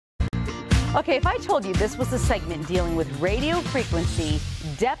Okay, if I told you this was a segment dealing with radio frequency,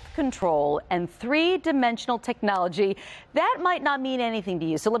 depth control, and three-dimensional technology, that might not mean anything to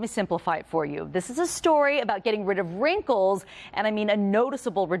you. So let me simplify it for you. This is a story about getting rid of wrinkles, and I mean a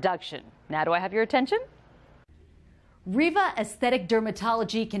noticeable reduction. Now, do I have your attention? Riva Aesthetic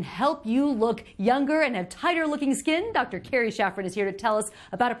Dermatology can help you look younger and have tighter looking skin. Dr. Carrie Shaffron is here to tell us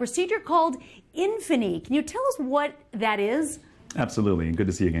about a procedure called Infini. Can you tell us what that is? Absolutely, and good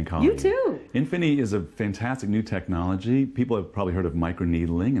to see you again, Colleen. You too. Infini is a fantastic new technology. People have probably heard of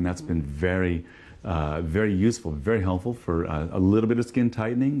microneedling, and that's been very useful, very helpful for a little bit of skin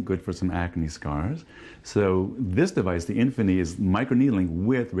tightening, good for some acne scars. So this device, the Infini, is microneedling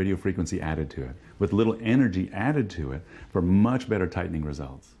with radio frequency added to it, with little energy added to it for much better tightening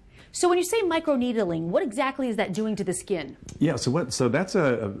results. So when you say microneedling, what exactly is that doing to the skin? Yeah, so that's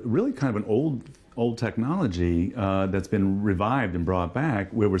a really kind of an old technology that's been revived and brought back,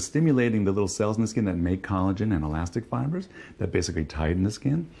 where we're stimulating the little cells in the skin that make collagen and elastic fibers that basically tighten the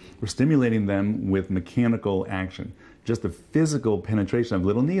skin. We're stimulating them with mechanical action. Just the physical penetration of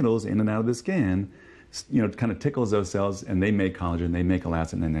little needles in and out of the skin, you know, kind of tickles those cells, and they make collagen, they make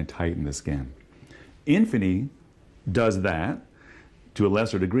elastin, and they tighten the skin. Infini does that to a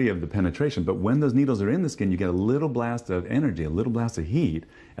lesser degree of the penetration, but when those needles are in the skin, you get a little blast of energy, a little blast of heat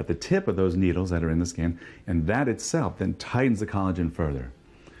at the tip of those needles that are in the skin, and that itself then tightens the collagen further.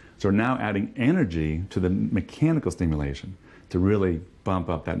 So we're now adding energy to the mechanical stimulation to really bump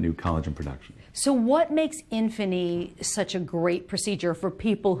up that new collagen production. So what makes Infini such a great procedure for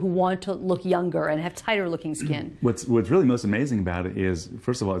people who want to look younger and have tighter looking skin? What's really most amazing about it is,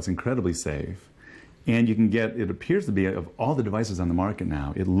 first of all, it's incredibly safe. And you can get, it appears to be, of all the devices on the market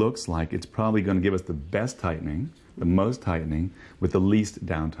now, it looks like it's probably going to give us the best tightening, the most tightening, with the least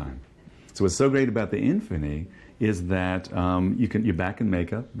downtime. So what's so great about the Infini is that you're back in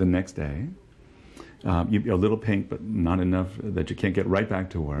makeup the next day. You're a little pink, but not enough that you can't get right back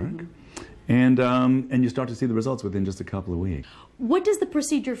to work. Mm-hmm. And you start to see the results within just a couple of weeks. What does the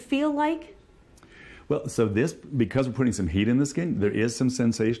procedure feel like? Well, so this, because we're putting some heat in the skin, there is some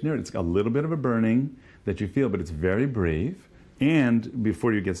sensation there. It's a little bit of a burning that you feel, but it's very brief. And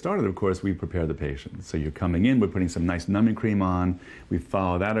before you get started, of course, we prepare the patient. So you're coming in, we're putting some nice numbing cream on. We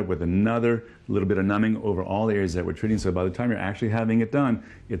follow that up with another little bit of numbing over all the areas that we're treating. So by the time you're actually having it done,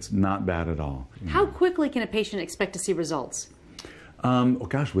 it's not bad at all. How quickly can a patient expect to see results? Oh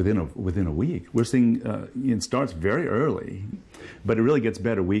gosh, within a week. We're seeing it starts very early, but it really gets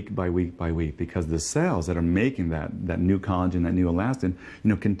better week by week by week, because the cells that are making that new collagen, that new elastin,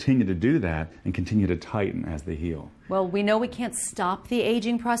 continue to do that and continue to tighten as they heal. Well, we know we can't stop the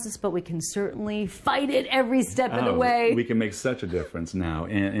aging process, but we can certainly fight it every step of the way. We can make such a difference now,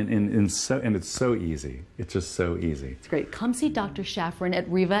 and it's so easy. It's just so easy. It's great. Come see Dr. Shaffron at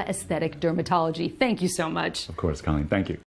Riva Aesthetic Dermatology. Thank you so much. Of course, Colleen. Thank you.